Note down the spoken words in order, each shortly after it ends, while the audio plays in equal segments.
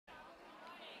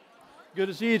Good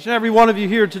to see each and every one of you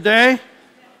here today,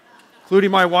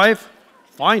 including my wife.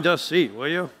 Find a seat, will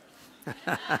you?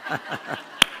 I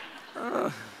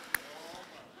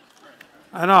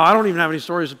know, I don't even have any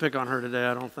stories to pick on her today,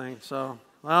 I don't think. So,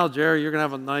 well, Jerry, you're going to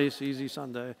have a nice, easy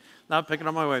Sunday. Not picking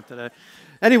on my wife today.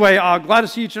 Anyway, glad to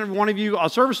see each and every one of you.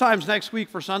 Service times next week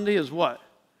for Sunday is what?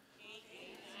 8,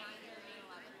 9:30,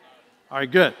 11. All right,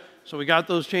 good. So we got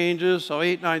those changes. So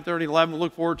 8, 9:30, 11. We'll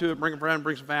look forward to it. Bring a friend,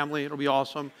 bring some family. It'll be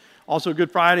awesome. Also,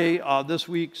 Good Friday this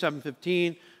week,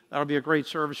 7:15. That'll be a great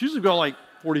service. Usually go like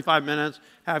 45 minutes,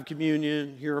 have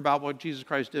communion, hear about what Jesus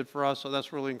Christ did for us. So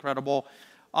that's really incredible.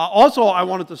 Also, I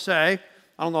wanted to say,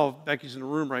 I don't know if Becky's in the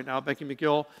room right now, Becky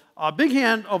McGill. A big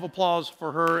hand of applause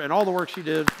for her and all the work she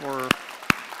did for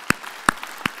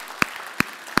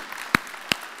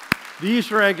the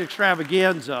Easter egg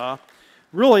extravaganza.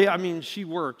 Really, I mean, she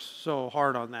works so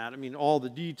hard on that. I mean, all the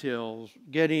details,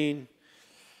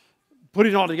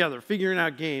 putting it all together, figuring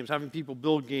out games, having people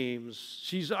build games.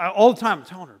 She's all the time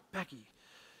telling her, Becky,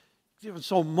 you're doing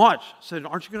so much. I said,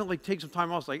 aren't you going to take some time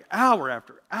off? It's like hour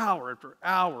after hour after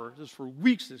hour. Just for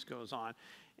weeks this goes on.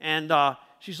 And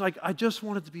she's like, I just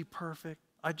want it to be perfect.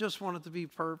 I just want it to be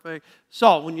perfect.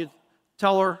 So when you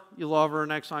tell her you love her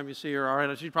next time you see her, all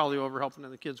right? She's probably over helping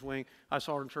in the kids' wing. I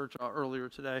saw her in church earlier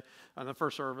today on the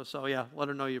first service. So, yeah, let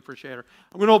her know you appreciate her.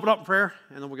 I'm going to open up in prayer,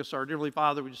 and then we'll get started. Dear Heavenly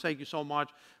Father, we just thank you so much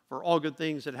for all good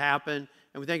things that happen.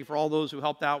 And we thank you for all those who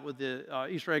helped out with the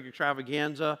Easter egg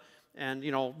extravaganza. And,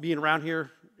 being around here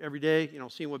every day,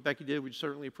 seeing what Becky did, we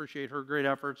certainly appreciate her great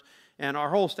efforts. And our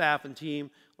whole staff and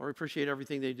team, Lord, we appreciate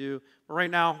everything they do. But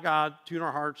right now, God, tune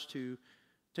our hearts to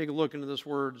take a look into this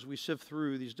word as we sift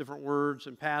through these different words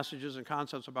and passages and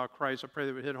concepts about Christ. I pray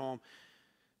that we hit home.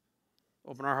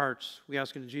 Open our hearts. We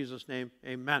ask in Jesus' name,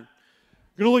 amen.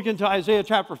 We're going to look into Isaiah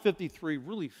chapter 53,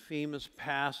 really famous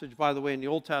passage, by the way, in the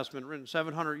Old Testament, written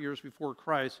 700 years before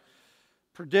Christ,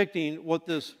 predicting what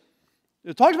this,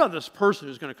 it talks about this person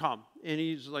who's going to come, and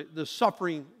he's like the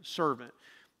suffering servant.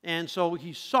 And so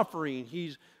he's suffering.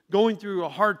 He's going through a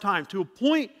hard time to a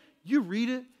point, you read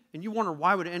it, and you wonder,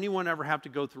 why would anyone ever have to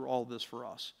go through all this for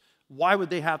us? Why would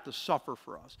they have to suffer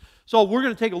for us? So we're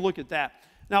going to take a look at that.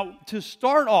 Now, to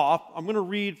start off, I'm going to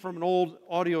read from an old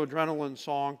audio adrenaline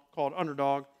song called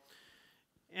Underdog.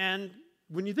 And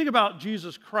when you think about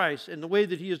Jesus Christ and the way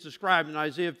that he is described in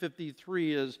Isaiah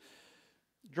 53 as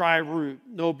dry root,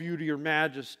 no beauty or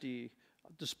majesty,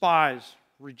 despised,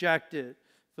 rejected,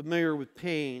 familiar with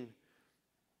pain,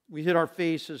 we hid our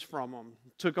faces from him,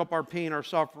 took up our pain, our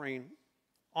suffering,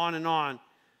 on and on.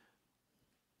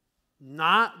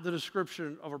 Not the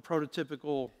description of a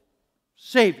prototypical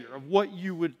Savior, of what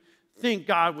you would think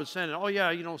God would send. Oh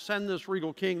yeah, send this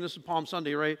regal king. This is Palm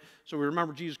Sunday, right? So we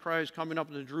remember Jesus Christ coming up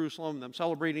into Jerusalem, them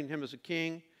celebrating him as a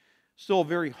king. Still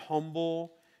very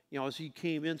humble, as he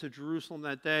came into Jerusalem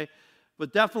that day.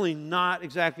 But definitely not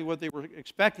exactly what they were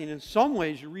expecting. In some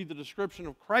ways, you read the description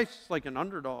of Christ, it's like an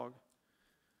underdog.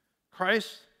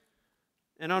 Christ,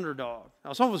 an underdog.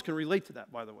 Now, some of us can relate to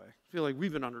that, by the way. I feel like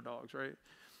we've been underdogs, right?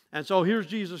 And so here's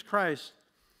Jesus Christ.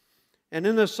 And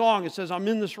in this song, it says, I'm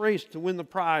in this race to win the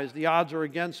prize. The odds are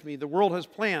against me. The world has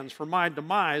plans for my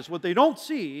demise. What they don't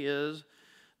see is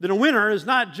that a winner is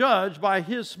not judged by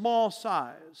his small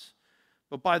size,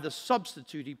 but by the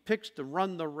substitute he picks to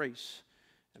run the race.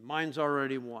 And mine's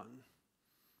already won.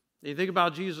 And you think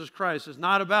about Jesus Christ. It's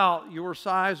not about your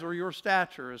size or your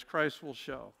stature, as Christ will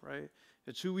show, right?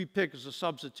 It's who we pick as a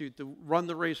substitute to run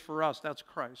the race for us. That's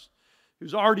Christ,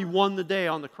 who's already won the day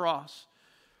on the cross.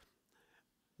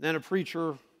 Then a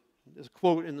preacher, this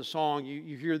quote in the song,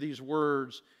 you hear these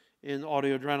words in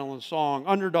Audio Adrenaline song,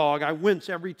 Underdog, I wince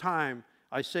every time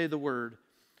I say the word,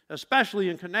 especially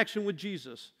in connection with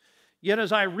Jesus. Yet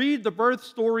as I read the birth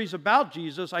stories about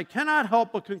Jesus, I cannot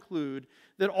help but conclude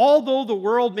that although the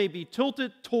world may be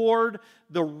tilted toward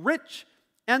the rich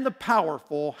and the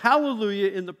powerful, hallelujah,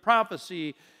 in the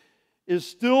prophecy, is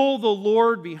still the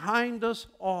Lord behind us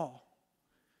all.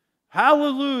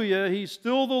 Hallelujah, he's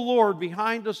still the Lord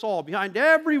behind us all. Behind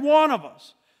every one of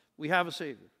us, we have a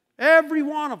Savior. Every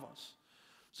one of us.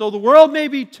 So the world may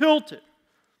be tilted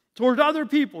toward other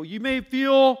people. You may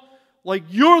feel like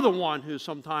you're the one who's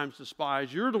sometimes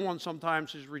despised. You're the one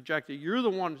sometimes who's rejected. You're the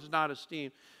one who's not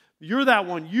esteemed. You're that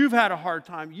one. You've had a hard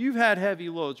time. You've had heavy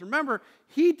loads. Remember,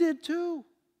 he did too,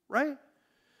 right?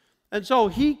 And so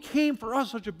he came for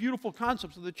us, such a beautiful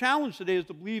concept. So the challenge today is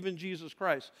to believe in Jesus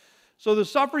Christ. So the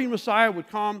suffering Messiah would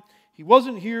come. He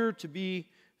wasn't here to be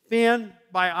fanned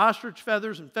by ostrich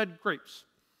feathers and fed grapes.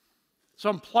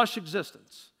 Some plush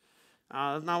existence.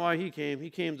 That's not why he came.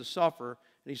 He came to suffer.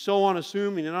 And he's so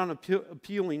unassuming and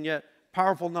unappealing, yet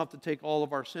powerful enough to take all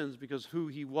of our sins because who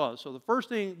he was. So the first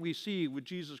thing we see with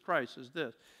Jesus Christ is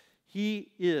this.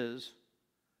 He is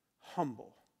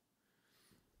humble.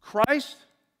 Christ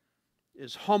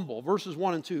is humble. Verses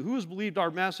 1 and 2. Who has believed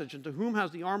our message, and to whom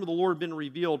has the arm of the Lord been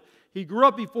revealed? He grew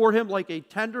up before him like a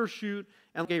tender shoot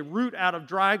and like a root out of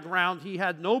dry ground. He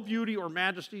had no beauty or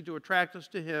majesty to attract us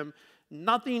to him,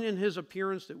 nothing in his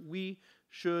appearance that we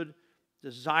should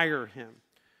desire him.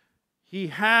 He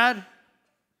had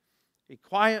a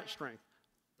quiet strength.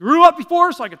 Grew up before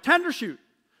us like a tender shoot,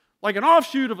 like an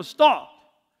offshoot of a stalk,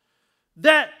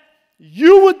 that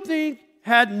you would think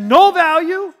had no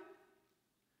value.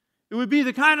 It would be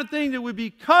the kind of thing that would be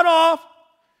cut off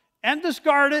and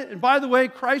discarded. And by the way,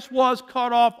 Christ was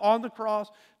cut off on the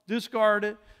cross,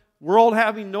 discarded, world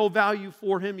having no value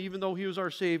for him, even though he was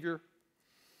our Savior.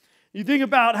 You think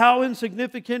about how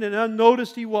insignificant and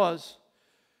unnoticed he was.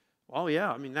 Well,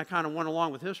 yeah, I mean, that kind of went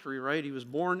along with history, right? He was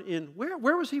born in,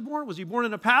 where was he born? Was he born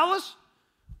in a palace?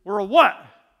 Or a what?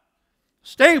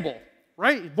 Stable,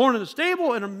 right? He's born in a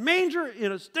stable, in a manger,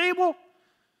 in a stable.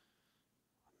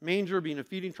 Manger being a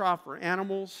feeding trough for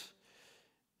animals.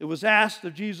 It was asked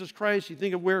of Jesus Christ, you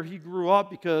think of where he grew up,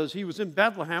 because he was in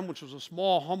Bethlehem, which was a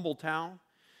small, humble town.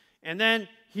 And then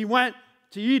he went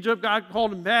to Egypt. God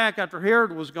called him back after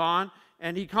Herod was gone.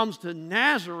 And he comes to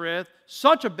Nazareth,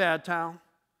 such a bad town,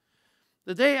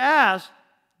 that they asked,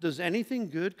 does anything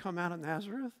good come out of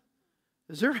Nazareth?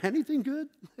 Is there anything good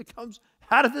that comes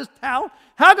out of this town?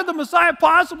 How could the Messiah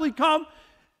possibly come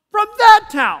from that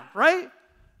town, right?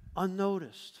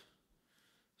 Unnoticed,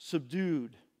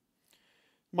 subdued.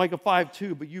 Micah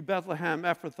 5:2, but you, Bethlehem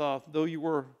Ephrathah, though you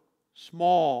were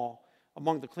small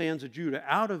among the clans of Judah,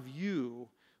 out of you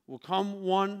will come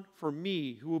one for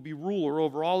me who will be ruler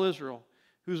over all Israel,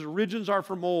 whose origins are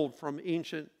from old, from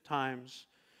ancient times.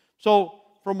 So,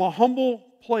 from a humble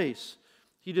place,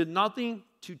 he did nothing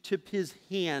to tip his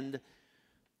hand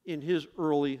in his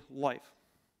early life.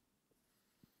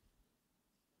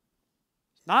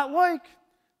 It's not like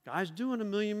guy's doing a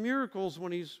million miracles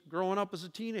when he's growing up as a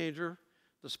teenager.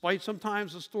 Despite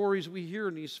sometimes the stories we hear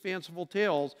in these fanciful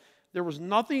tales, there was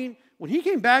nothing. When he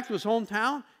came back to his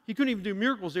hometown, he couldn't even do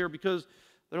miracles there because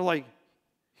they're like,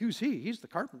 who's he? He's the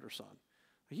carpenter's son.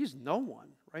 He's no one,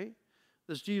 right?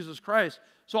 This Jesus Christ.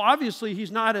 So obviously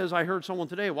he's not, as I heard someone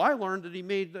today, well, I learned that he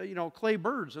made clay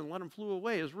birds and let them flew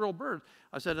away as real birds.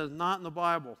 I said, it's not in the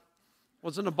Bible.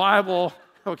 What's in the Bible,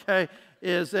 okay,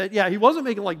 is that, yeah, he wasn't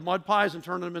making like mud pies and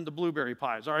turning them into blueberry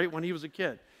pies, all right, when he was a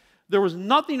kid. There was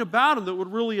nothing about him that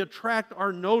would really attract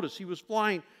our notice. He was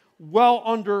flying well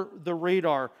under the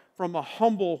radar from a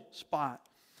humble spot.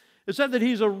 It said that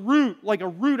he's a root, like a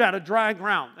root out of dry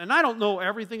ground. And I don't know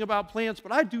everything about plants,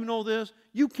 but I do know this.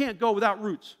 You can't go without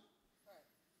roots.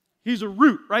 He's a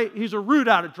root, right? He's a root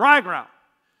out of dry ground.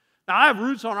 Now, I have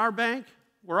roots on our bank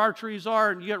where our trees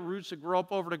are, and you get roots that grow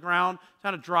up over the ground. It's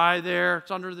kind of dry there.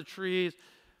 It's under the trees.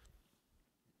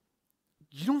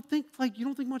 You don't think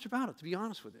much about it, to be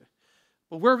honest with you.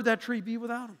 But where would that tree be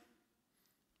without him?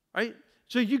 Right?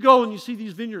 So you go and you see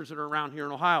these vineyards that are around here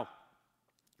in Ohio.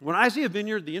 When I see a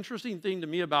vineyard, the interesting thing to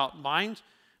me about vines,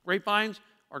 grapevines,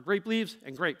 are grape leaves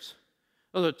and grapes.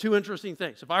 Those are two interesting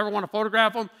things. If I ever want to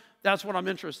photograph them, that's what I'm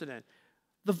interested in.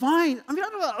 The vine, I mean,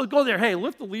 I'll go there, hey,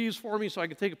 lift the leaves for me so I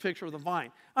can take a picture of the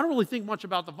vine. I don't really think much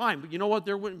about the vine, but you know what?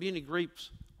 There wouldn't be any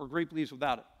grapes or grape leaves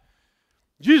without it.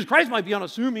 Jesus Christ might be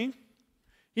unassuming.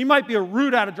 He might be a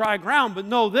root out of dry ground, but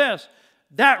know this,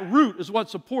 that root is what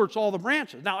supports all the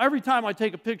branches. Now, every time I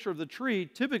take a picture of the tree,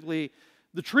 typically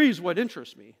the tree is what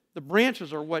interests me. The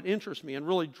branches are what interest me and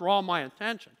really draw my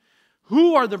attention.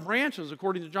 Who are the branches,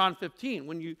 according to John 15?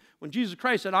 When Jesus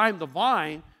Christ said, I am the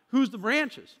vine, who's the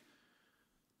branches?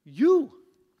 You.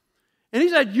 And he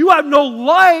said, you have no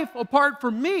life apart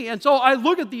from me. And so I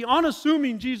look at the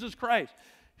unassuming Jesus Christ.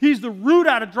 He's the root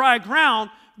out of dry ground,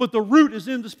 but the root is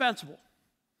indispensable.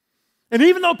 And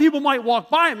even though people might walk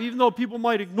by him, even though people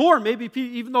might ignore him, maybe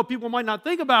even though people might not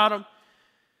think about him,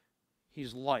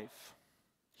 he's life.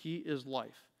 He is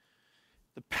life.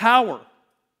 The power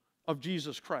of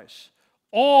Jesus Christ.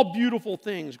 All beautiful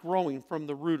things growing from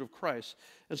the root of Christ.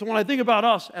 And so when I think about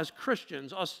us as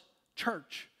Christians, us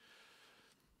church,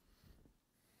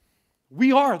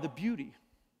 we are the beauty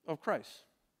of Christ.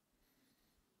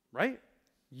 Right?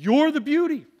 You're the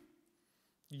beauty.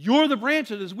 You're the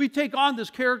branches as we take on this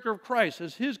character of Christ,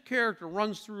 as his character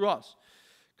runs through us,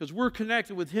 because we're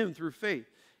connected with him through faith.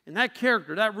 And that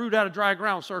character, that root out of dry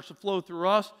ground starts to flow through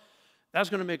us. That's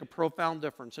going to make a profound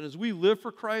difference. And as we live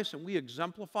for Christ and we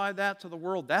exemplify that to the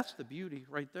world, that's the beauty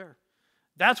right there.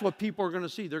 That's what people are going to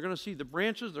see. They're going to see the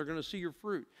branches. They're going to see your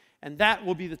fruit. And that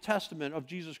will be the testament of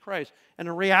Jesus Christ and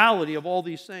the reality of all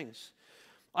these things.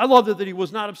 I love that he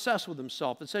was not obsessed with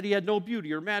himself. It said he had no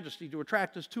beauty or majesty to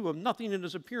attract us to him, nothing in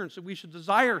his appearance that we should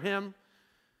desire him.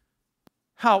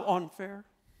 How unfair,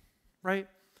 right?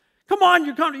 Come on,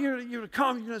 you're going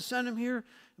to send him here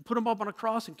and put him up on a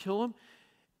cross and kill him.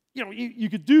 You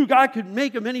know, God could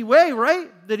make him any way, right,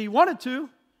 that he wanted to.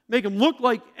 Make him look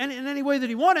like in any way that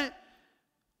he wanted.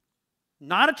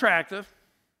 Not attractive.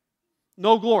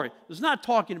 No glory. It's not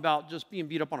talking about just being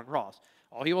beat up on a cross.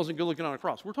 Oh, he wasn't good looking on a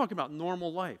cross. We're talking about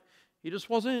normal life. He just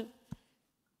wasn't.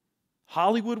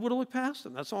 Hollywood would have looked past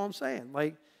him. That's all I'm saying.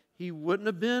 Like, he wouldn't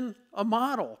have been a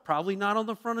model. Probably not on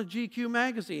the front of GQ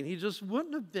magazine. He just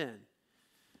wouldn't have been.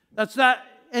 That's that.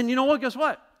 And you know what? Guess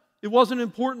what? It wasn't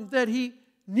important that he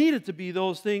needed to be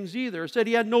those things either. It said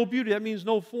he had no beauty. That means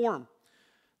no form.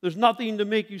 There's nothing to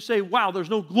make you say, wow, there's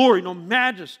no glory, no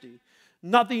majesty.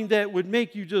 Nothing that would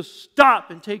make you just stop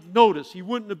and take notice. He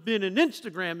wouldn't have been an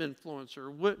Instagram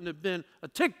influencer, wouldn't have been a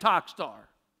TikTok star.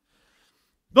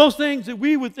 Those things that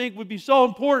we would think would be so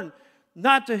important,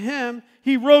 not to him.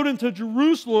 He rode into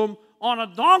Jerusalem on a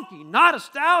donkey, not a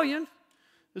stallion.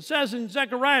 It says in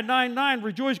Zechariah 9:9,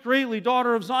 rejoice greatly,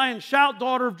 daughter of Zion. Shout,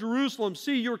 daughter of Jerusalem.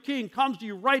 See, your king comes to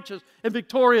you righteous and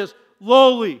victorious,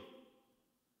 lowly.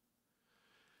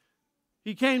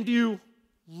 He came to you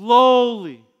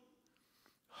lowly.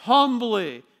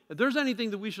 Humbly. If there's anything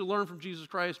that we should learn from Jesus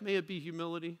Christ, may it be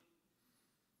humility.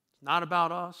 It's not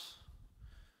about us.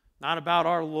 Not about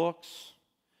our looks.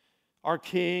 Our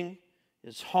King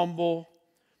is humble.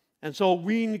 And so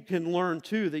we can learn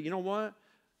too that, you know what?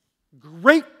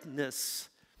 Greatness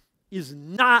is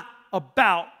not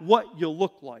about what you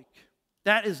look like.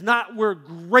 That is not where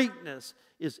greatness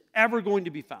is ever going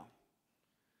to be found.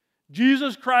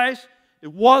 Jesus Christ,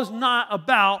 it was not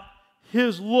about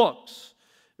his looks.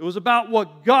 It was about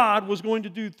what God was going to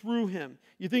do through him.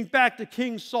 You think back to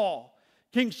King Saul.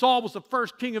 King Saul was the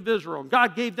first king of Israel, and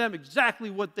God gave them exactly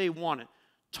what they wanted.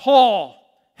 Tall,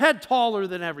 head taller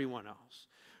than everyone else.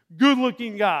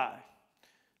 Good-looking guy.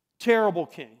 Terrible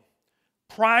king.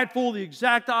 Prideful, the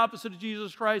exact opposite of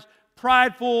Jesus Christ.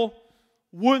 Prideful,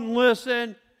 wouldn't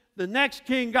listen. The next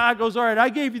king, God goes, all right, I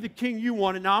gave you the king you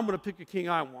wanted, now I'm going to pick a king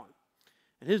I want.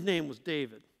 And his name was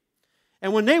David.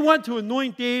 And when they went to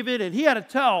anoint David, and he had to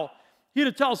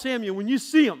tell Samuel, when you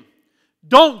see him,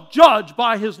 don't judge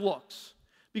by his looks.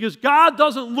 Because God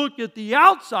doesn't look at the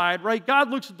outside, right? God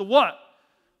looks at the what?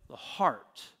 The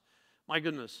heart. My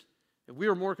goodness, if we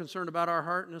were more concerned about our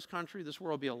heart in this country, this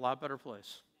world would be a lot better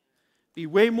place. Be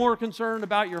way more concerned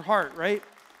about your heart, right?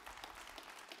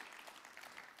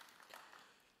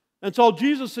 And so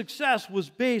Jesus' success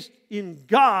was based in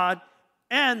God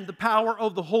and the power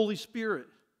of the Holy Spirit.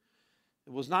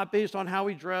 It was not based on how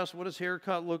he dressed, what his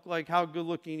haircut looked like, how good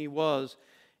looking he was.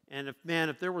 And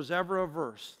if there was ever a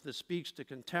verse that speaks to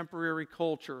contemporary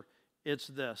culture, it's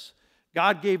this.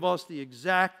 God gave us the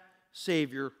exact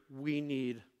Savior we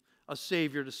need, a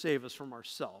Savior to save us from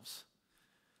ourselves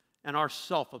and our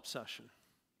self-obsession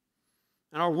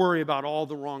and our worry about all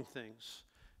the wrong things,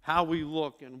 how we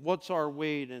look and what's our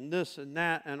weight and this and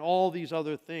that and all these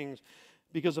other things.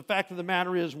 Because the fact of the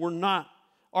matter is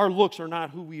our looks are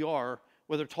not who we are.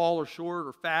 Whether tall or short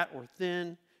or fat or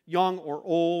thin, young or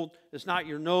old. It's not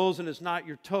your nose and it's not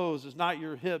your toes. It's not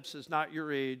your hips. It's not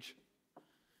your age.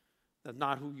 That's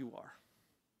not who you are.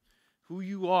 Who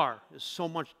you are is so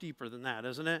much deeper than that,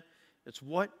 isn't it? It's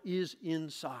what is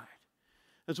inside.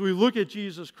 As we look at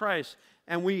Jesus Christ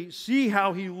and we see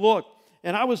how he looked,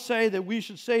 and I would say that we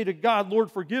should say to God,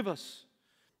 Lord, forgive us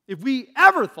if we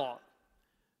ever thought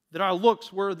that our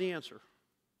looks were the answer.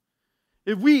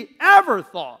 If we ever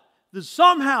thought that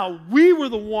somehow we were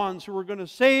the ones who were going to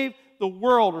save the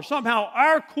world, or somehow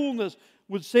our coolness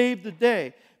would save the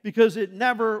day, because it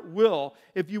never will.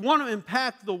 If you want to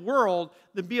impact the world,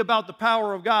 then be about the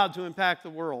power of God to impact the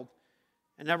world,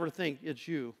 and never think it's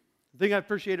you. The thing I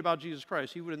appreciate about Jesus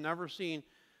Christ, he would have never seen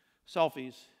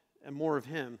selfies and more of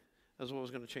him as what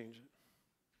was going to change it.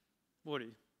 Would he?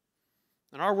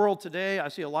 In our world today, I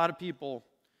see a lot of people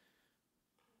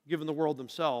giving the world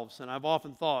themselves, and I've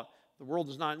often thought, the world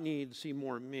does not need to see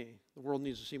more of me. The world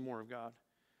needs to see more of God.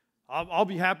 I'll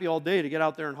be happy all day to get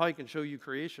out there and hike and show you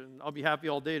creation. I'll be happy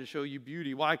all day to show you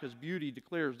beauty. Why? Because beauty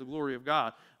declares the glory of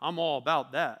God. I'm all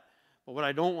about that. But what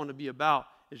I don't want to be about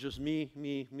is just me.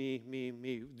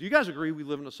 Do you guys agree we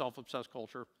live in a self-obsessed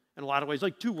culture in a lot of ways?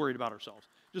 Like too worried about ourselves.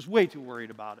 Just way too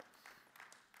worried about it.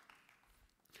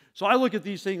 So I look at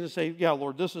these things and say, yeah,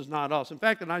 Lord, this is not us. In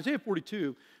fact, in Isaiah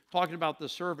 42, talking about the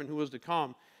servant who was to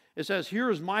come, It says, here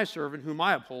is my servant whom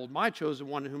I uphold, my chosen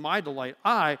one in whom I delight.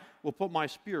 I will put my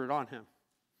spirit on him.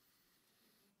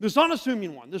 This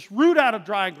unassuming one, this root out of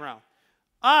dry ground.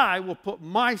 I will put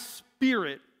my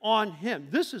spirit on him.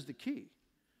 This is the key,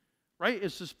 right?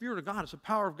 It's the Spirit of God. It's the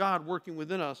power of God working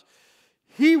within us.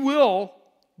 He will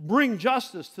bring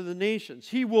justice to the nations.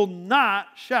 He will not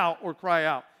shout or cry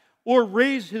out or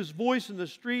raise his voice in the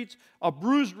streets. A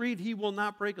bruised reed he will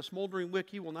not break. A smoldering wick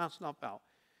he will not snuff out.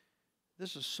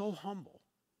 This is so humble.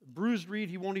 A bruised reed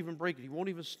he won't even break it. He won't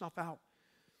even snuff out.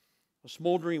 A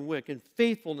smoldering wick. In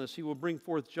faithfulness he will bring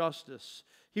forth justice.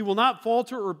 He will not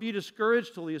falter or be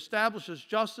discouraged till he establishes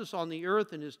justice on the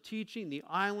earth. In his teaching the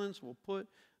islands will put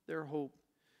their hope.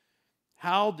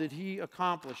 How did he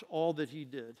accomplish all that he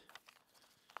did?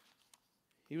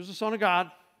 He was the Son of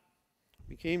God,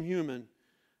 became human.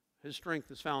 His strength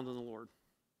is found in the Lord.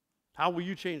 How will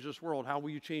you change this world? How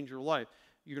will you change your life?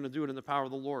 You're going to do it in the power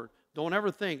of the Lord. Don't ever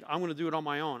think, I'm going to do it on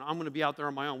my own. I'm going to be out there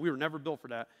on my own. We were never built for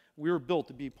that. We were built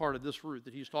to be part of this root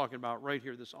that he's talking about right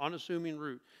here, this unassuming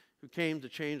root who came to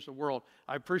change the world.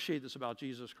 I appreciate this about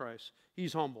Jesus Christ.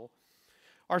 He's humble.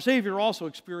 Our Savior also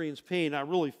experienced pain. I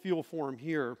really feel for him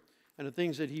here and the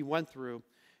things that he went through.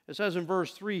 It says in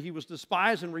verse 3, he was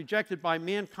despised and rejected by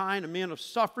mankind, a man of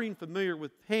suffering, familiar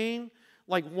with pain,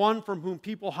 like one from whom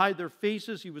people hide their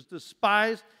faces. He was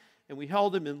despised, and we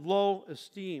held him in low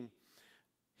esteem.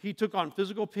 He took on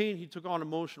physical pain. He took on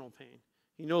emotional pain.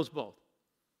 He knows both.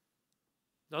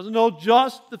 Doesn't know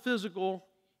just the physical.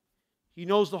 He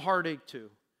knows the heartache too.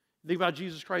 Think about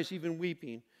Jesus Christ even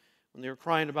weeping when they were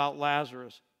crying about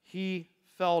Lazarus. He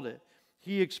felt it.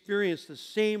 He experienced the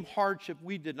same hardship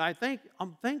we did. And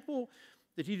I'm thankful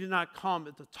that he did not come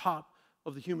at the top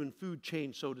of the human food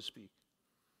chain, so to speak.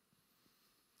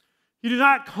 He did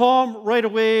not come right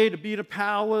away to be in a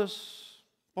palace,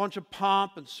 a bunch of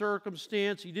pomp and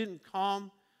circumstance. He didn't come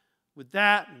with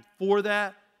that and for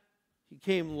that. He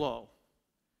came low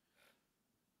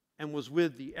and was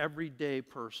with the everyday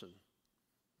person,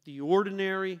 the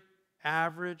ordinary,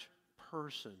 average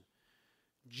person.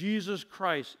 Jesus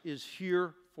Christ is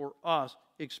here for us,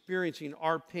 experiencing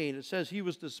our pain. It says he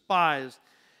was despised,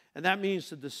 and that means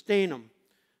to disdain him,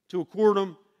 to accord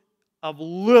him of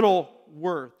little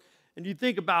worth. And you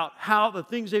think about how the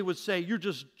things they would say, you're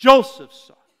just Joseph's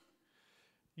son.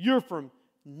 You're from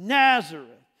Nazareth.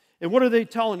 And what are they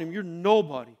telling him? You're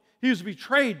nobody. He was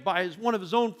betrayed by one of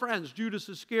his own friends, Judas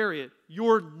Iscariot.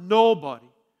 You're nobody.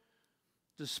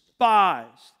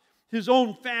 Despised. His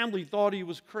own family thought he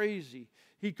was crazy.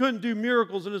 He couldn't do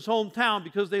miracles in his hometown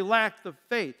because they lacked the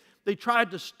faith. They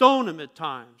tried to stone him at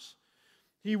times.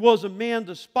 He was a man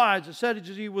despised. It said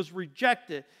he was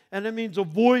rejected, and it means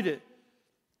avoided.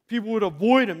 People would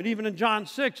avoid him. And even in John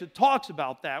 6, it talks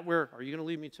about that, where, are you going to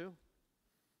leave me too?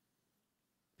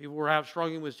 People were out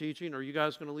struggling with teaching, are you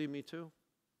guys going to leave me too?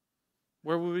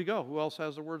 Where would we go? Who else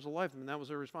has the words of life? And that was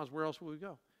their response. Where else would we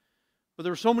go? But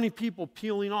there were so many people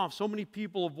peeling off, so many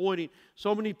people avoiding,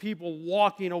 so many people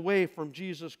walking away from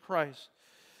Jesus Christ.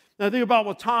 Now think about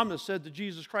what Thomas said to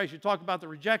Jesus Christ. You talk about the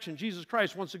rejection. Jesus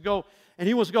Christ wants to go, and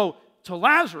he wants to go to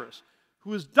Lazarus,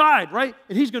 who has died, right?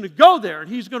 And he's going to go there,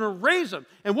 and he's going to raise him.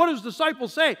 And what does the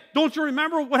disciples say? Don't you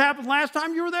remember what happened last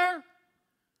time you were there?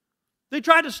 They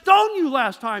tried to stone you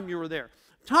last time you were there.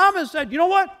 Thomas said, you know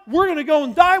what? We're going to go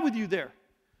and die with you there.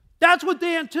 That's what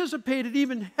they anticipated,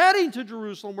 even heading to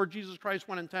Jerusalem, where Jesus Christ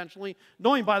went intentionally,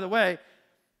 knowing, by the way,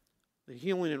 the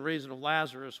healing and raising of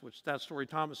Lazarus, which that story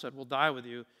Thomas said will die with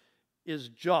you, is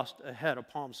just ahead of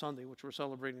Palm Sunday, which we're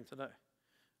celebrating today,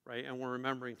 right? And we're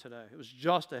remembering today. It was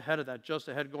just ahead of that, just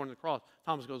ahead of going to the cross.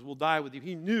 Thomas goes, we'll die with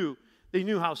you. They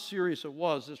knew how serious it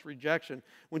was, this rejection.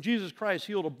 When Jesus Christ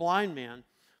healed a blind man,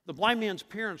 the blind man's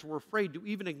parents were afraid to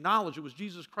even acknowledge it was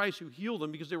Jesus Christ who healed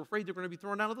him because they were afraid they were going to be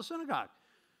thrown out of the synagogue.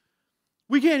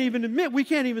 We can't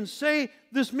even say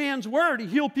this man's word. He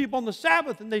healed people on the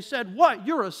Sabbath, and they said, what?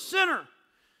 You're a sinner.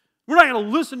 We're not going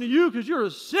to listen to you because you're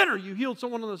a sinner. You healed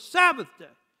someone on the Sabbath day.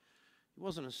 He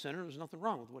wasn't a sinner. There's nothing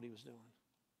wrong with what he was doing.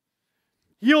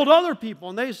 Healed other people,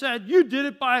 and they said, you did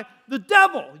it by the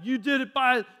devil. You did it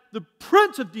by the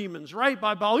prince of demons, right?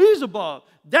 By Beelzebub.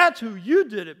 That's who you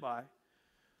did it by.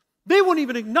 They wouldn't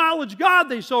even acknowledge God.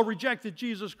 They so rejected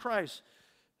Jesus Christ,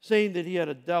 saying that he had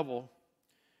a devil.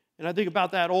 And I think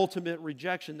about that ultimate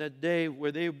rejection, that day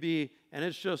where they would be, and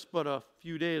it's just but a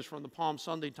few days from the Palm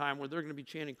Sunday time, where they're going to be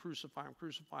chanting, crucify him,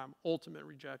 crucify him, ultimate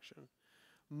rejection,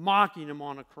 mocking him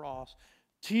on a cross,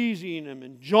 teasing him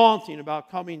and jaunting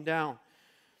about coming down.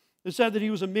 It said that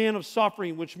he was a man of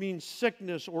suffering, which means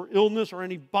sickness or illness or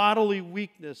any bodily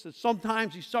weakness. That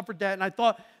sometimes he suffered that, and I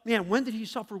thought, man, when did he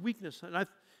suffer weakness? And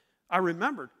I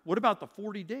remembered, what about the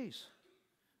 40 days?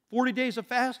 40 days of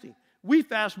fasting. We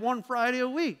fast one Friday a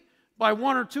week by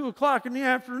 1 or 2 o'clock in the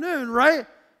afternoon, right?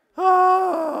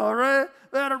 Oh, right?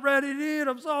 I'm ready to eat.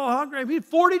 I'm so hungry. I mean,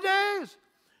 40 days.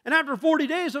 And after 40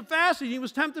 days of fasting, he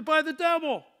was tempted by the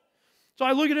devil. So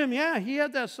I look at him, yeah, he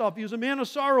had that stuff. He was a man of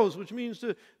sorrows, which means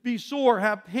to be sore,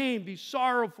 have pain, be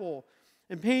sorrowful.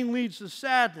 And pain leads to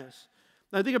sadness.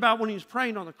 Now I think about when he's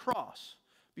praying on the cross,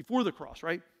 before the cross,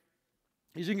 right?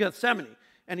 He's in Gethsemane,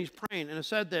 and he's praying. And it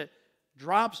said that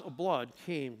drops of blood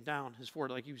came down his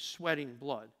forehead, like he was sweating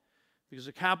blood, because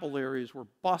the capillaries were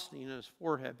busting in his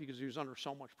forehead because he was under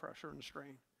so much pressure and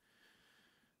strain.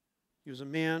 He was a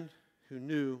man who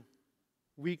knew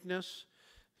weakness.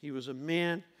 He was a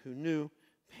man who knew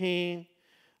pain.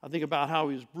 I think about how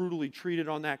he was brutally treated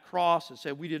on that cross. It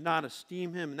said we did not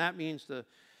esteem him, and that means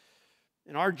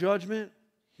in our judgment,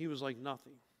 he was like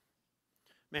nothing.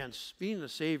 Man, being a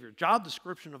Savior, job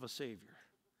description of a Savior.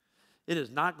 It is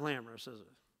not glamorous, is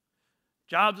it?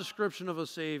 Job description of a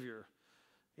Savior.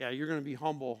 Yeah, you're going to be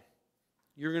humble.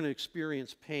 You're going to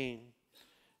experience pain.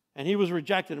 And he was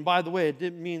rejected. And by the way, it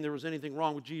didn't mean there was anything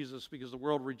wrong with Jesus because the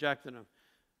world rejected him.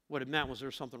 What it meant was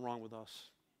there's something wrong with us.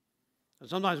 And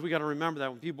sometimes we got to remember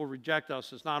that when people reject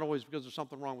us, it's not always because there's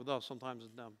something wrong with us. Sometimes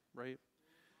it's them, right?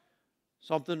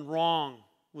 Something wrong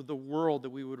with the world that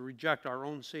we would reject our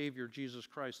own Savior, Jesus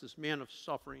Christ, this man of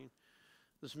suffering,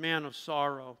 this man of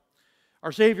sorrow.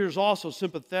 Our Savior is also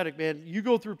sympathetic, man. You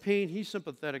go through pain, he's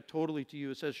sympathetic totally to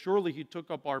you. It says, surely he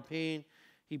took up our pain,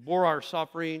 he bore our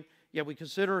suffering, yet we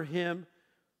consider him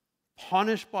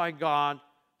punished by God,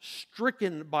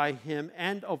 stricken by him,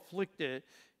 and afflicted.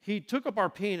 He took up our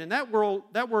pain, and that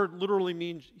word literally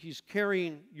means he's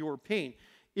carrying your pain.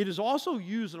 It is also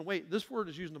used in a way, this word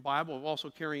is used in the Bible of also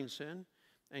carrying sin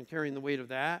and carrying the weight of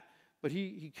that, but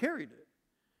he carried it.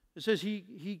 It says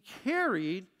he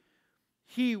carried,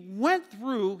 he went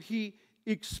through, he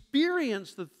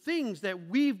experienced the things that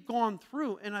we've gone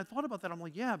through. And I thought about that. I'm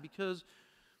like, yeah, because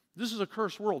this is a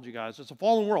cursed world, you guys. It's a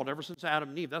fallen world ever since Adam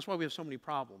and Eve. That's why we have so many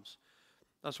problems.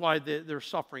 That's why there's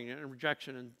suffering and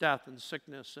rejection and death and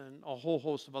sickness and a whole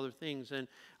host of other things. And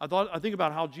I think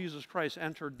about how Jesus Christ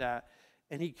entered that,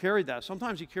 and he carried that.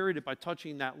 Sometimes he carried it by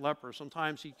touching that leper.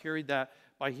 Sometimes he carried that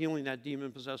by healing that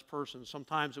demon-possessed person.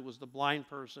 Sometimes it was the blind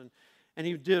person. And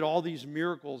he did all these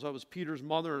miracles. That was Peter's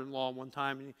mother-in-law one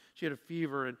time, and she had a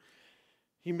fever, and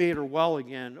he made her well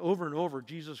again. Over and over,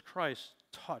 Jesus Christ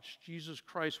touched. Jesus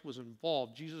Christ was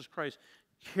involved. Jesus Christ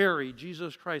carried.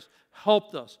 Jesus Christ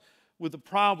helped us with the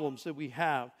problems that we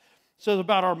have. It says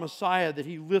about our Messiah that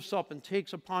he lifts up and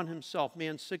takes upon himself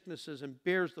man's sicknesses and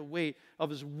bears the weight of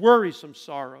his worrisome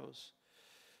sorrows.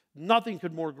 Nothing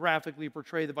could more graphically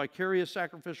portray the vicarious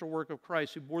sacrificial work of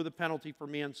Christ, who bore the penalty for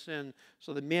man's sin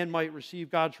so that man might receive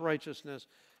God's righteousness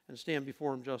and stand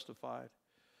before him justified.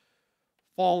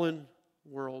 Fallen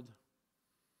world.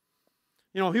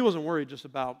 You know, he wasn't worried just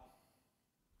about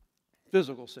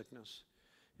physical sickness.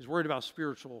 He's worried about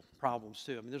spiritual problems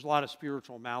too. I mean, there's a lot of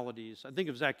spiritual maladies. I think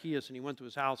of Zacchaeus, and he went to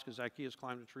his house because Zacchaeus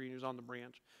climbed a tree and he was on the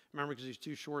branch. Remember, because he's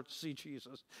too short to see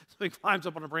Jesus. So he climbs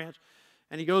up on a branch,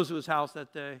 and he goes to his house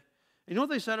that day. And you know what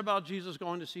they said about Jesus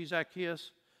going to see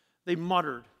Zacchaeus? They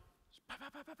muttered,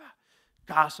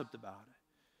 gossiped about it.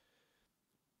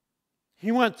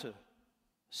 He went to a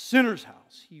sinner's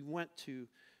house. He went to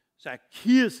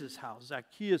Zacchaeus' house.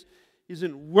 Zacchaeus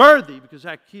isn't worthy because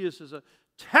Zacchaeus is a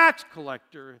tax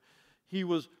collector. He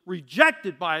was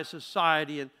rejected by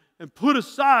society and put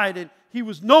aside, and he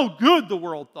was no good, the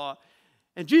world thought.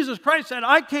 And Jesus Christ said,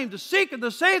 I came to seek and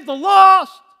to save the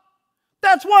lost.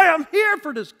 That's why I'm here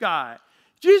for this guy.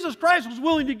 Jesus Christ was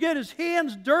willing to get his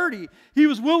hands dirty. He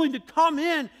was willing to come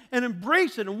in and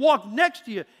embrace it and walk next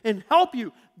to you and help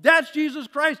you. That's Jesus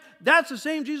Christ. That's the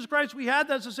same Jesus Christ we had.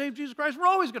 That's the same Jesus Christ we're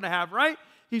always going to have, right?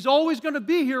 He's always going to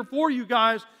be here for you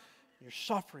guys, your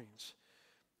sufferings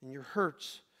and your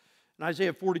hurts. In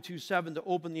Isaiah 42:7, to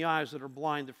open the eyes that are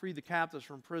blind, to free the captives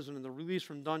from prison, and to release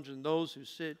from dungeon those who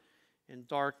sit in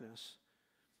darkness.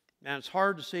 Man, it's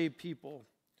hard to save people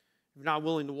if you're not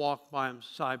willing to walk by them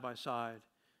side by side.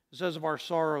 It says of our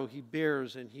sorrow, he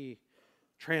bears and he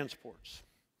transports.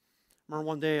 I remember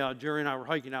one day, Jerry and I were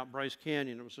hiking out Bryce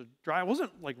Canyon. It was dry. It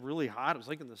wasn't like really hot. It was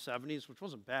like in the 70s, which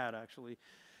wasn't bad actually.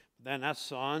 But then that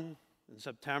sun in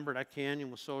September, that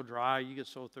canyon was so dry. You get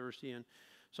so thirsty. And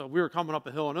so we were coming up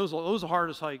a hill, and it was the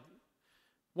hardest hike,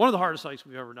 one of the hardest hikes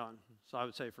we've ever done. So I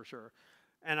would say for sure.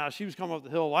 And she was coming up the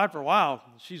hill. Well, after a while,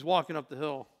 she's walking up the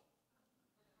hill.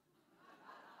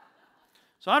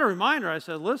 So I had to remind her. I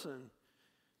said, listen,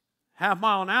 half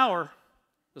mile an hour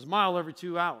is a mile every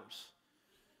 2 hours.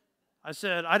 I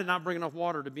said, I did not bring enough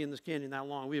water to be in this canyon that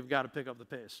long. We have got to pick up the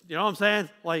pace. You know what I'm saying?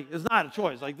 Like, it's not a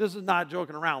choice. Like, this is not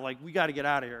joking around. Like, we got to get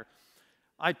out of here.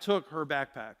 I took her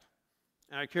backpack,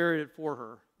 and I carried it for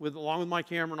her. Along with my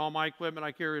camera and all my equipment,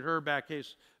 I carried her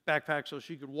backpack so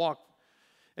she could walk.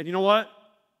 And you know what?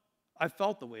 I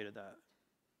felt the weight of that.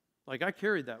 Like, I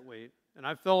carried that weight, and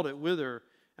I felt it with her,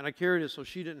 and I carried it so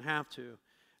she didn't have to.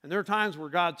 And there are times where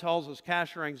God tells us,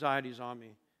 cast your anxieties on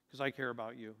me, because I care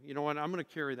about you. You know what? I'm going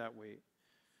to carry that weight.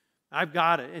 I've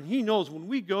got it. And he knows when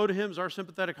we go to him as our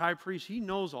sympathetic high priest, he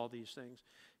knows all these things.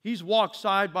 He's walked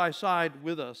side by side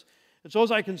with us. And so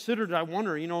as I considered it, I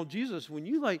wonder, Jesus, when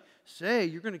you say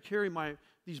you're going to carry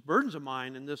these burdens of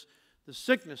mine and this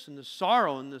sickness and this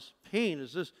sorrow and this pain,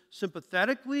 is this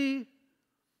sympathetically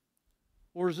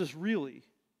or is this really?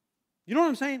 You know what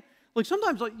I'm saying? Like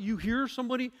sometimes you hear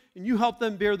somebody and you help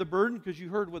them bear the burden because you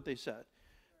heard what they said.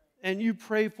 And you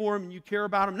pray for them and you care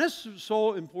about them. And this is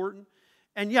so important.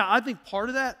 And yeah, I think part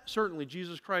of that, certainly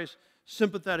Jesus Christ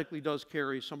sympathetically does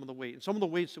carry some of the weight. And some of the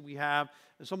weights that we have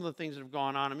and some of the things that have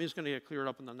gone on, it's going to get cleared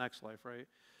up in the next life, right?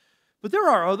 But there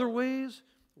are other ways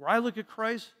where I look at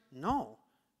Christ, no.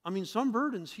 Some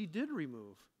burdens he did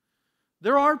remove.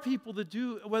 There are people that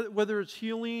do, whether it's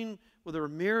healing, whether a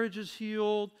marriage is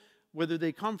healed, whether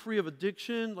they come free of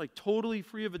addiction, like totally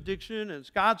free of addiction, and it's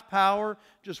God's power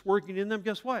just working in them,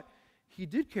 guess what? He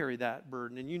did carry that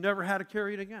burden, and you never had to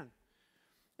carry it again.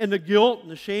 And the guilt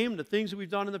and the shame, the things that we've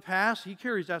done in the past, he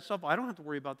carries that stuff. I don't have to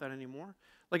worry about that anymore.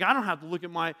 Like I don't have to look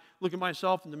at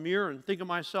myself in the mirror and think of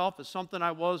myself as something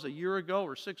I was a year ago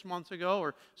or 6 months ago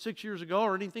or 6 years ago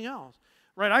or anything else.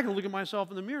 Right? I can look at myself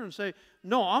in the mirror and say,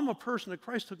 no, I'm a person that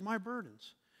Christ took my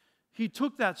burdens. He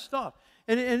took that stuff.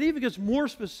 And it even gets more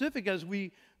specific as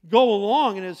we go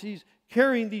along and as he's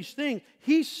carrying these things.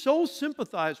 He so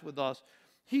sympathized with us.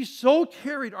 He so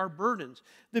carried our burdens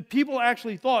that people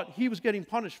actually thought he was getting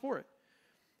punished for it.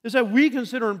 It's that we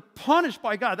consider him punished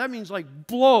by God. That means like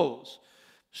blows,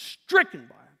 stricken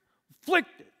by him,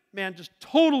 afflicted, man, just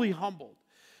totally humbled.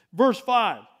 Verse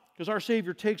 5, because our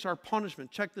Savior takes our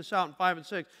punishment. Check this out in 5 and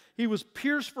 6. He was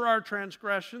pierced for our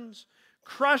transgressions,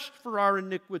 crushed for our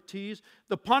iniquities.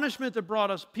 The punishment that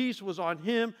brought us peace was on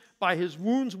him. By his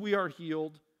wounds we are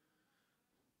healed.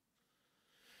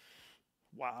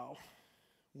 Wow.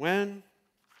 When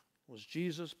was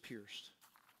Jesus pierced?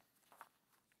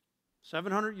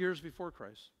 700 years before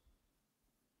Christ.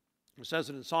 It says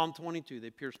it in Psalm 22, they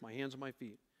pierced my hands and my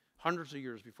feet. Hundreds of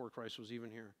years before Christ was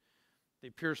even here. They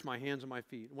pierced my hands and my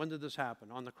feet. When did this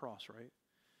happen? On the cross, right?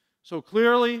 So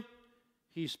clearly,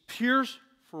 he's pierced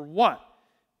for what?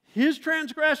 His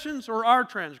transgressions or our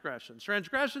transgressions?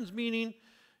 Transgressions meaning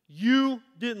you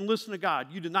didn't listen to God.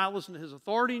 You did not listen to his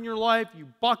authority in your life. You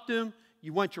bucked him.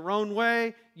 You went your own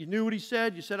way. You knew what he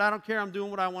said. You said, I don't care. I'm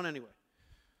doing what I want anyway.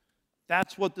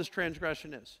 That's what this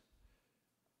transgression is.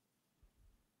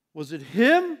 Was it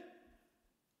him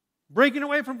breaking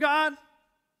away from God?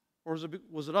 Or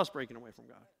was it us breaking away from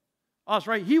God? Us,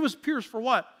 right? He was pierced for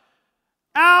what?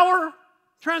 Our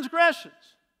transgressions.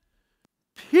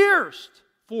 Pierced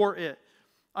for it.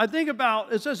 I think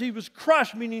about, it says he was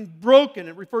crushed, meaning broken.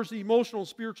 It refers to the emotional and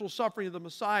spiritual suffering of the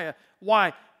Messiah.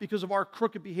 Why? Because of our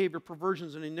crooked behavior,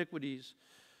 perversions, and iniquities.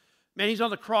 Man, he's on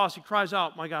the cross. He cries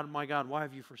out, my God, why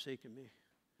have you forsaken me?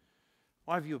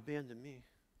 Why have you abandoned me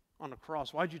on the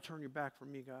cross? Why did you turn your back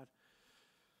from me, God?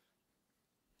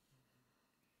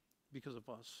 Because of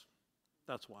us.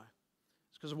 That's why.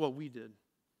 It's because of what we did.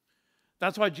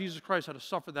 That's why Jesus Christ had to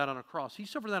suffer that on a cross. He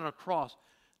suffered that on a cross,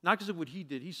 not because of what he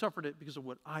did. He suffered it because of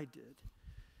what I did.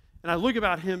 And I look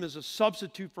about him as a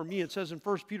substitute for me. It says in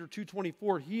 1 Peter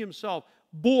 2:24, he himself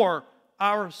bore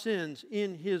our sins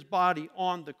in his body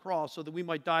on the cross so that we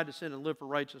might die to sin and live for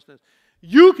righteousness.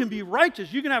 You can be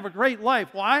righteous. You can have a great life.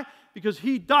 Why? Because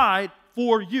he died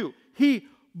for you. He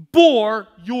bore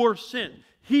your sin.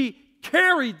 He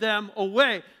carried them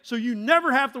away. So you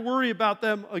never have to worry about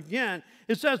them again.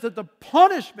 It says that the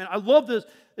punishment, I love this,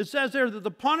 it says there that the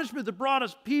punishment that brought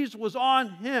us peace was on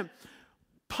him.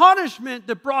 Punishment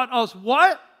that brought us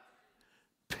what?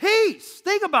 Peace.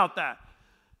 Think about that.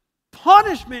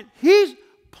 Punishment, he's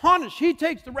punished. He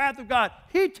takes the wrath of God.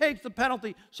 He takes the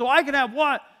penalty. So I can have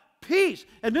what? Peace.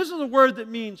 And this is a word that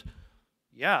means,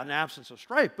 yeah, an absence of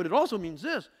strife, but it also means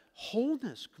this,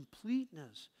 wholeness,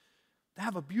 completeness, to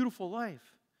have a beautiful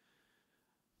life.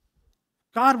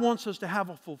 God wants us to have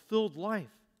a fulfilled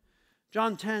life.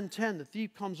 John 10:10, the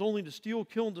thief comes only to steal,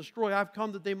 kill, and destroy. I've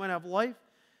come that they might have life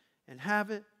and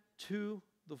have it to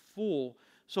the full.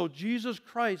 So Jesus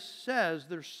Christ says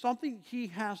there's something he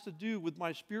has to do with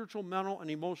my spiritual, mental, and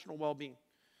emotional well-being.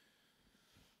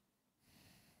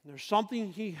 There's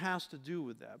something he has to do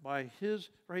with that. By his,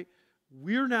 right,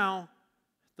 we're now,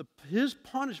 his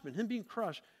punishment, him being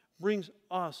crushed, brings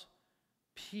us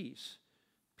peace.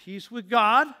 Peace with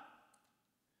God,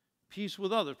 peace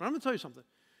with others. But I'm going to tell you something.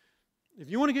 If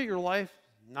you want to get your life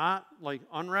not like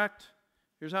unwrecked,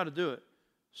 here's how to do it.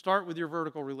 Start with your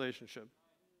vertical relationship.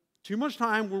 Too much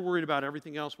time we're worried about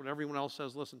everything else, what everyone else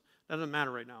says. Listen, that doesn't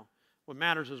matter right now. What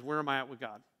matters is where am I at with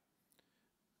God?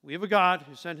 We have a God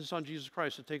who sent his son Jesus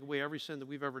Christ to take away every sin that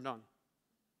we've ever done.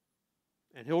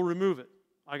 And he'll remove it.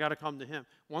 I got to come to him.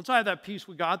 Once I have that peace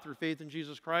with God through faith in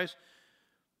Jesus Christ,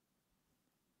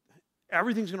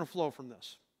 everything's going to flow from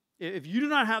this. If you do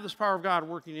not have this power of God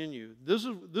working in you, this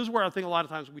is where I think a lot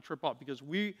of times we trip up, because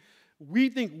we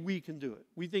think we can do it.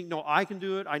 We think, no, I can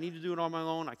do it. I need to do it on my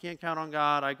own. I can't count on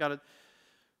God. I got to.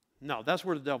 No, that's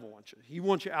where the devil wants you. He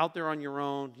wants you out there on your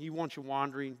own. He wants you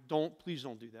wandering. Please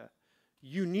don't do that.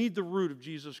 You need the root of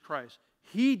Jesus Christ.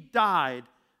 He died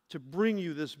to bring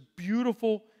you this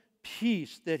beautiful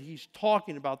peace that he's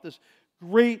talking about, this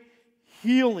great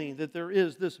healing that there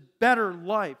is, this better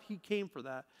life. He came for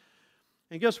that.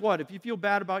 And guess what? If you feel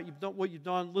bad about what you've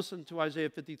done, listen to Isaiah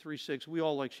 53:6. We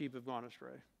all like sheep have gone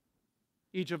astray.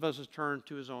 Each of us has turned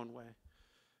to his own way.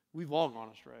 We've all gone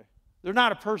astray. There's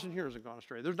not a person here who hasn't gone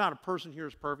astray. There's not a person here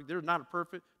who's perfect. There's not a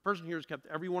perfect person here who's kept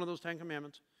every one of those 10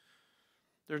 commandments.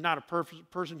 There's not a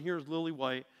person here who's lily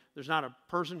white. There's not a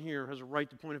person here who has a right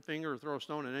to point a finger or throw a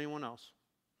stone at anyone else.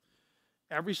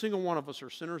 Every single one of us are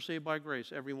sinners saved by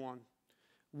grace, every one.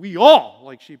 We all,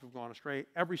 like sheep, have gone astray,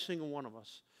 every single one of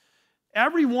us.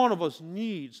 Every one of us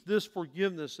needs this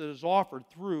forgiveness that is offered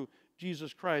through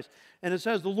Jesus Christ. And it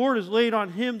says, the Lord has laid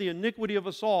on him the iniquity of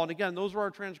us all. And again, those are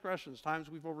our transgressions, times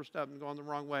we've overstepped and gone the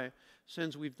wrong way,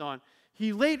 sins we've done.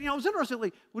 He laid, it was interesting,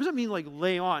 like, what does it mean, like,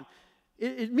 lay on?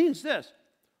 It means this.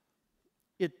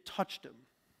 It touched him.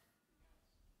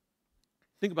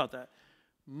 Think about that.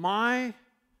 My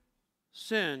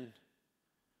sin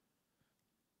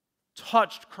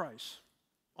touched Christ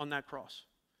on that cross.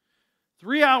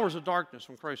 3 hours of darkness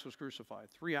when Christ was crucified.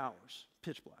 3 hours,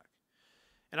 pitch black.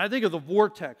 And I think of the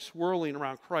vortex swirling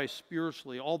around Christ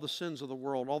spiritually, all the sins of the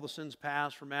world, all the sins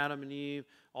past from Adam and Eve,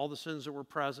 all the sins that were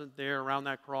present there around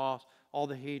that cross, all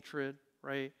the hatred,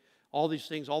 right? All these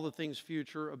things, all the things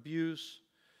future, abuse,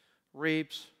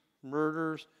 rapes,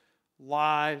 murders,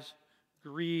 lies,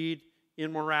 greed,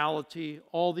 immorality,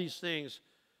 all these things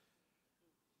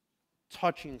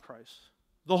touching Christ.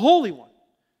 The Holy One,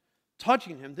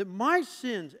 touching him. That my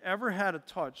sins ever had to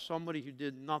touch somebody who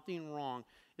did nothing wrong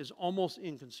is almost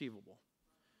inconceivable.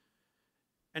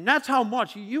 And that's how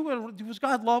much. Does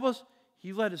God love us?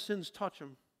 He let his sins touch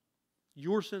him.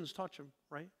 Your sins touch him,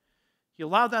 right? He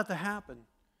allowed that to happen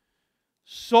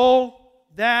so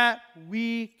that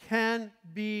we can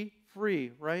be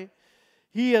free, right?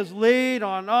 He has laid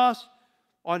on us,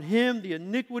 on him, the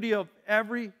iniquity of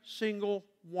every single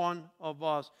one of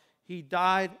us. He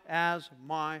died as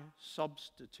my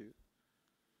substitute.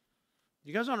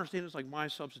 You guys understand it's like my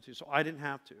substitute, so I didn't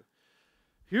have to.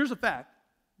 Here's the fact.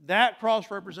 That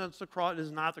cross represents the cross. It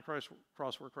is not the cross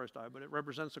where Christ died, but it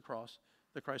represents the cross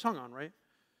that Christ hung on, right?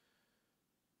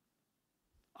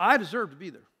 I deserve to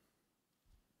be there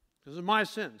because of my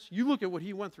sins. You look at what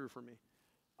he went through for me.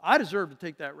 I deserve to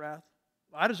take that wrath.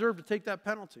 I deserve to take that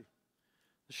penalty.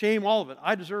 The shame, all of it.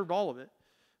 I deserved all of it.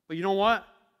 But you know what?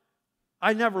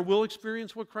 I never will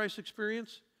experience what Christ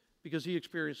experienced because he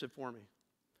experienced it for me.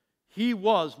 He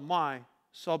was my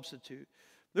substitute.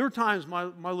 There were times my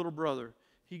little brother,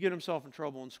 he'd get himself in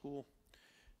trouble in school.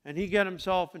 And he'd get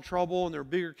himself in trouble, and there were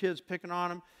bigger kids picking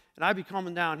on him. And I'd be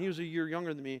coming down. He was a year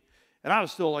younger than me. And I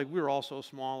was still like, we were all so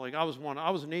small. Like I was in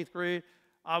 8th grade.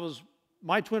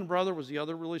 My twin brother was the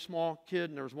other really small kid,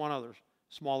 and there was one other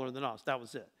smaller than us. That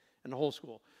was it in the whole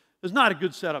school. It was not a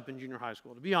good setup in junior high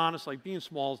school. To be honest, like being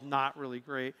small is not really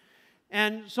great.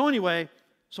 And so anyway,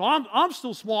 I'm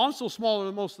still small. I'm still smaller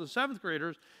than most of the 7th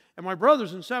graders. And my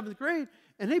brother's in 7th grade,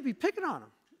 and they'd be picking on him.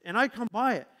 And I'd come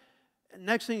by it. And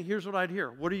next thing, here's what I'd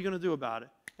hear. What are you going to do about it?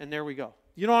 And there we go.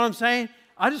 You know what I'm saying?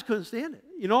 I just couldn't stand it.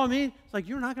 You know what I mean? It's like,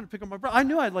 you're not going to pick on my brother. I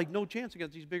knew I had like no chance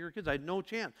against these bigger kids. I had no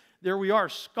chance. There we are,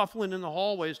 scuffling in the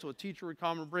hallways till a teacher would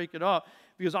come and break it up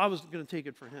because I was going to take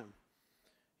it for him.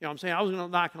 You know what I'm saying? I was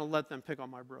not going to let them pick on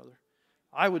my brother.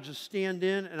 I would just stand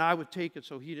in and I would take it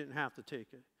so he didn't have to take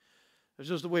it. It's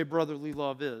just the way brotherly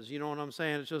love is. You know what I'm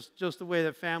saying? It's just the way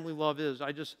that family love is.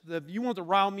 If you want to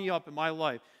rile me up in my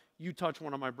life, you touch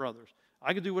one of my brothers.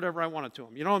 I could do whatever I wanted to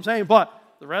him. You know what I'm saying? But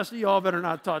the rest of y'all better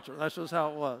not touch her. That's just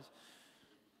how it was.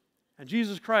 And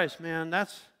Jesus Christ, man,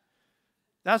 that's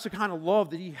the kind of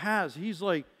love that he has. He's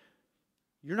like,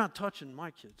 you're not touching my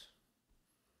kids.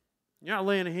 You're not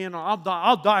laying a hand on,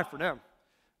 I'll die for them.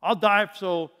 I'll die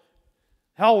so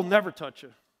hell will never touch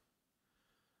you.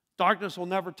 Darkness will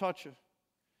never touch you.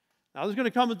 Now, there's going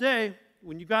to come a day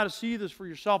when you got to see this for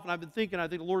yourself. And I've been thinking, I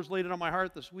think the Lord's laid it on my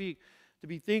heart this week to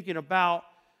be thinking about,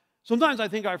 sometimes I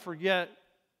think I forget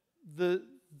the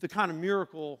kind of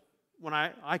miracle when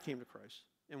I came to Christ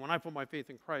and when I put my faith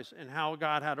in Christ and how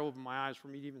God had to open my eyes for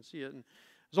me to even see it. And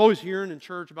I was always hearing in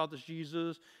church about this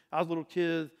Jesus. I was a little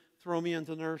kid, throw me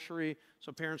into nursery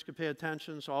so parents could pay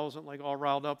attention so I wasn't like all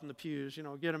riled up in the pews,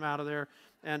 get him out of there.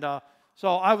 And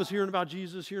so I was hearing about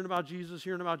Jesus.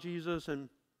 And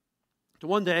to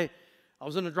one day, I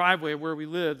was in the driveway where we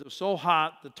lived. It was so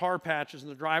hot, the tar patches in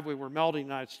the driveway were melting,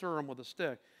 and I'd stir them with a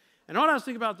stick. And what I was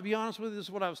thinking about, to be honest with you, this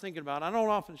is what I was thinking about. I don't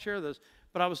often share this,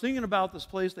 but I was thinking about this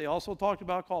place they also talked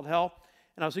about called hell.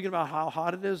 And I was thinking about how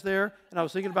hot it is there. And I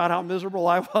was thinking about how miserable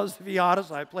I was, to be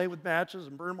honest. I played with matches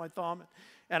and burned my thumb.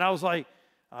 And I was like,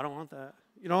 I don't want that.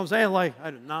 You know what I'm saying? Like,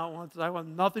 I did not want this. I want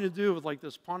nothing to do with like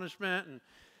this punishment.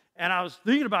 And I was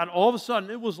thinking about it. All of a sudden,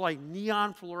 it was like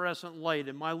neon fluorescent light,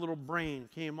 and my little brain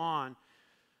came on.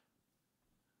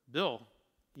 Bill,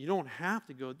 you don't have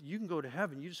to go. You can go to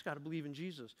heaven. You just got to believe in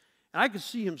Jesus. And I could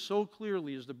see him so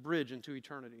clearly as the bridge into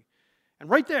eternity. And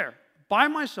right there, by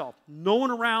myself, no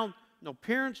one around, no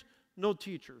parents, no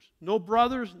teachers, no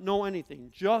brothers, no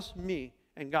anything, just me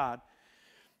and God.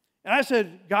 And I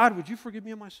said, God, would you forgive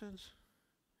me of my sins?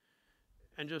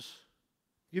 And just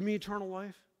give me eternal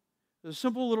life? It was a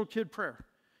simple little kid prayer.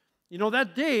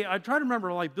 That day, I try to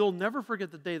remember, like, Bill, never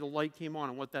forget the day the light came on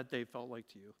and what that day felt like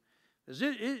to you.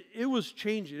 It was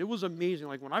changing. It was amazing.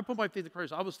 Like, when I put my faith in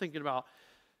Christ, I was thinking about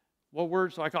what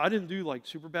words. Like, I didn't do, like,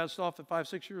 super bad stuff at 5,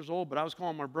 6 years old, but I was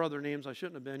calling my brother names I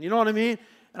shouldn't have been. You know what I mean?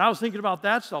 And I was thinking about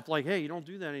that stuff. Like, hey, you don't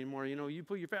do that anymore. You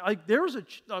put your faith. Like, there was a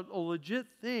legit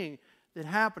thing that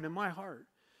happened in my heart.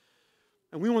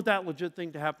 And we want that legit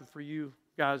thing to happen for you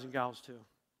guys and gals too.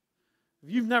 If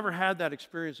you've never had that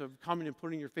experience of coming and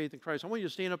putting your faith in Christ, I want you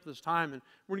to stand up this time, and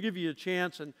we're going to give you a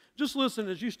chance. And just listen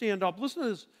as you stand up. Listen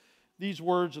to these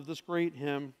words of this great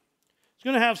hymn. It's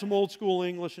going to have some old school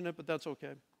English in it, but that's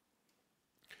okay.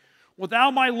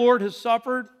 Without my Lord has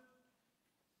suffered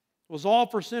was all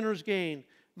for sinners' gain.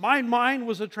 Mine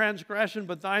was a transgression,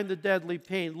 but thine the deadly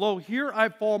pain. Lo, here I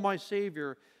fall, my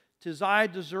Savior. 'Tis I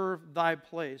deserve thy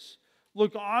place.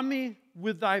 Look on me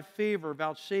with thy favor,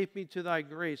 vouchsafe me to thy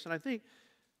grace. And I think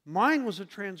mine was a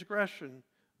transgression,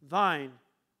 thine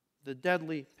the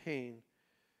deadly pain.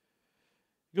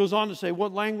 He goes on to say,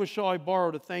 what language shall I borrow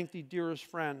to thank thee, dearest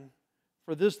friend,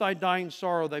 for this thy dying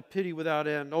sorrow, thy pity without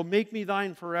end? Oh, make me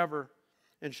thine forever,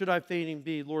 and should I fainting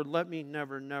be, Lord, let me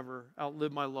never, never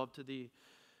outlive my love to thee.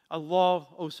 I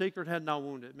love, oh, sacred head now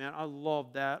wounded, man. I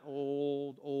love that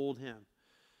old hymn.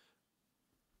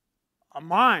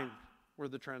 Mine were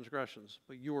the transgressions,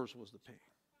 but yours was the pain.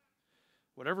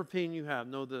 Whatever pain you have,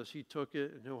 know this. He took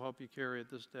it, and he'll help you carry it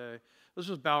this day. Let's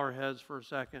just bow our heads for a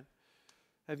second.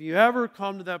 Have you ever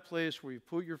come to that place where you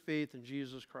put your faith in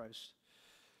Jesus Christ?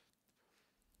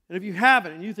 And if you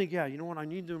haven't, and you think, yeah, you know what, I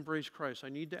need to embrace Christ. I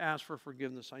need to ask for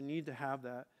forgiveness. I need to have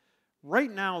that.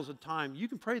 Right now is a time. You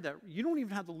can pray that. You don't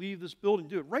even have to leave this building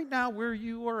to do it. Right now, where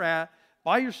you are at,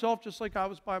 by yourself, just like I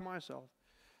was by myself.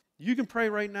 You can pray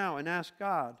right now and ask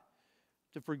God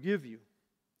to forgive you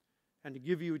and to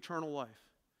give you eternal life.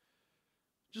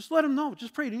 Just let him know.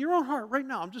 Just pray it in your own heart right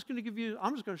now. I'm just going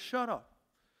to shut up.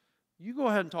 You go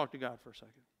ahead and talk to God for a second.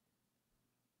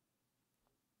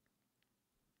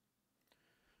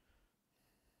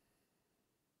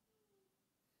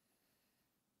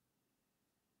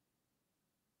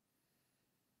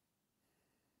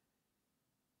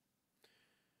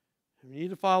 If you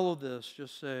need to follow this,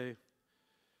 just say,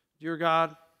 Dear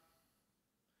God,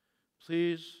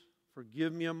 please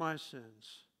forgive me of my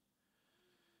sins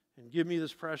and give me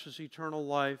this precious eternal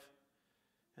life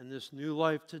and this new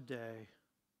life today.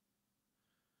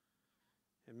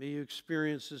 And may you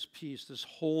experience this peace, this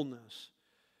wholeness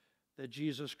that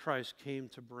Jesus Christ came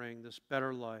to bring, this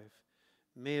better life.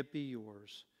 May it be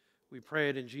yours. We pray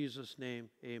it in Jesus' name,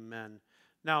 amen.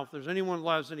 Now, if there's anyone who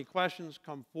has any questions,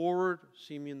 come forward,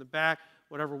 see me in the back.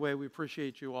 Whatever way, we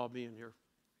appreciate you all being here.